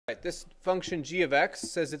Right, this function g of x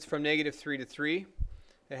says it's from -3 to 3.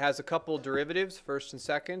 It has a couple derivatives, first and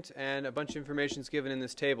second, and a bunch of information is given in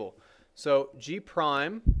this table. So g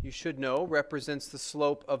prime, you should know, represents the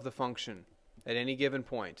slope of the function at any given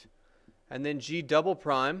point. And then g double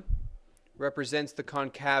prime represents the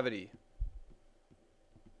concavity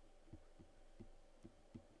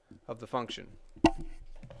of the function.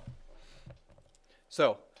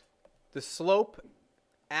 So the slope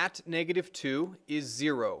at -2 is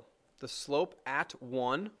 0. The slope at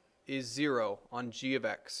 1 is 0 on g of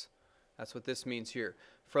x. That's what this means here.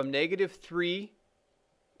 From -3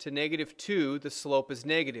 to -2, the slope is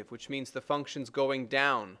negative, which means the function's going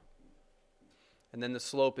down. And then the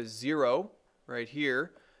slope is 0 right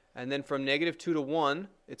here. And then from -2 to 1,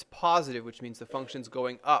 it's positive, which means the function's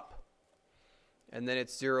going up. And then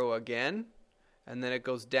it's 0 again, and then it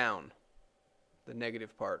goes down, the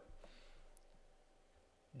negative part.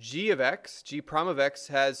 G of x, g prime of x,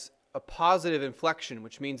 has a positive inflection,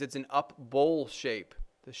 which means it's an up bowl shape.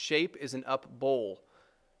 The shape is an up bowl.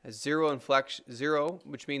 As 0,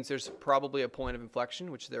 which means there's probably a point of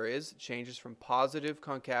inflection, which there is. It changes from positive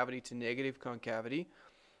concavity to negative concavity,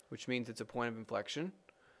 which means it's a point of inflection.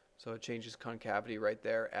 So it changes concavity right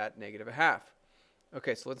there at -1/2.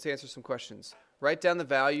 Okay, so let's answer some questions. Write down the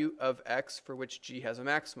value of x for which g has a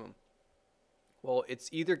maximum. Well, it's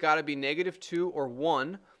either got to be -2 or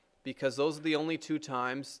 1, because those are the only two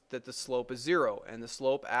times that the slope is 0, and the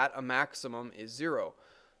slope at a maximum is 0.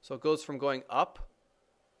 So it goes from going up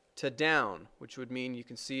to down, which would mean you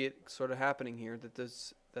can see it sort of happening here,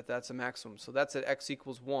 that's a maximum. So that's at x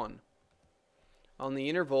equals 1. On the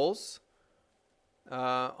intervals,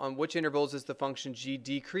 on which intervals is the function g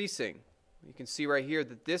decreasing? You can see right here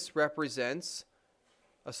that this represents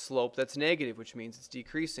a slope that's negative, which means it's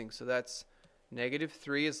decreasing. So that's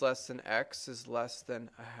 -3 is less than x is less than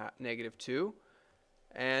 -2,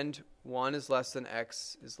 and 1 is less than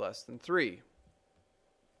x is less than 3.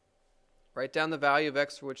 Write down the value of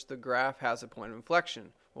x for which the graph has a point of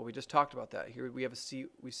inflection. Well, we just talked about that. Here we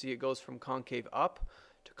see it goes from concave up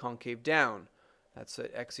to concave down. That's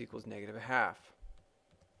at x equals -1/2.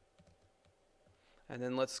 And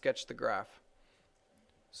then let's sketch the graph.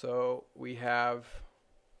 So we have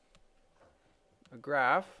a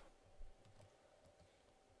graph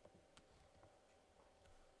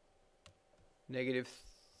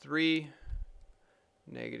 -3,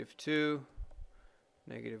 -2,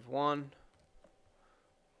 -1,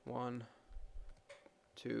 1,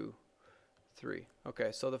 2, 3.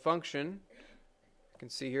 Okay, so the function, you can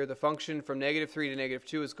see here, the function from -3 to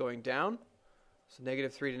 -2 is going down. So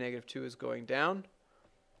 -3 to -2 is going down.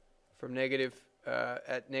 From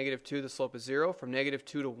at -2, the slope is 0. From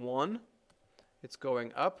 -2 to 1, it's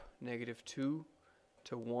going up. -2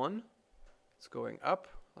 to 1, it's going up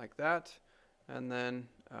like that. And then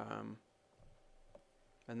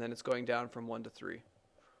it's going down from 1 to 3.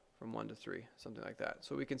 From 1 to 3, something like that.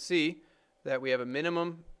 So we can see that we have a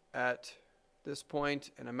minimum at this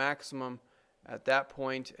point and a maximum at that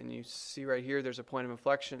point. And you see right here there's a point of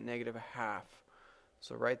inflection at -1/2.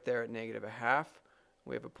 So right there at -1/2,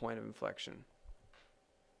 we have a point of inflection.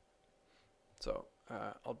 So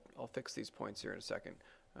I'll fix these points here in a second.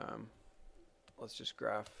 Let's just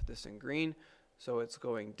graph this in green. So it's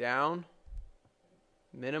going down,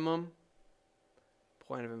 minimum,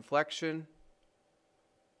 point of inflection,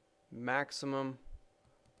 maximum,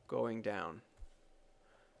 going down.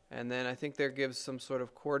 And then I think there gives some sort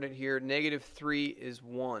of coordinate here. -3 is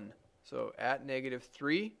 1. So at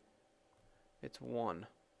 -3, it's 1.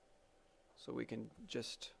 So we can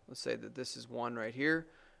just, let's say that this is 1 right here,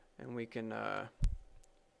 and we can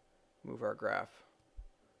move our graph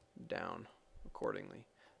down accordingly.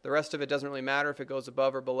 The rest of it doesn't really matter if it goes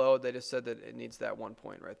above or below. They just said that it needs that 1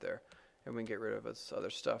 point right there. And we can get rid of this other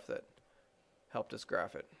stuff that helped us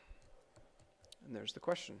graph it. And there's the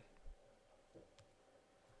question.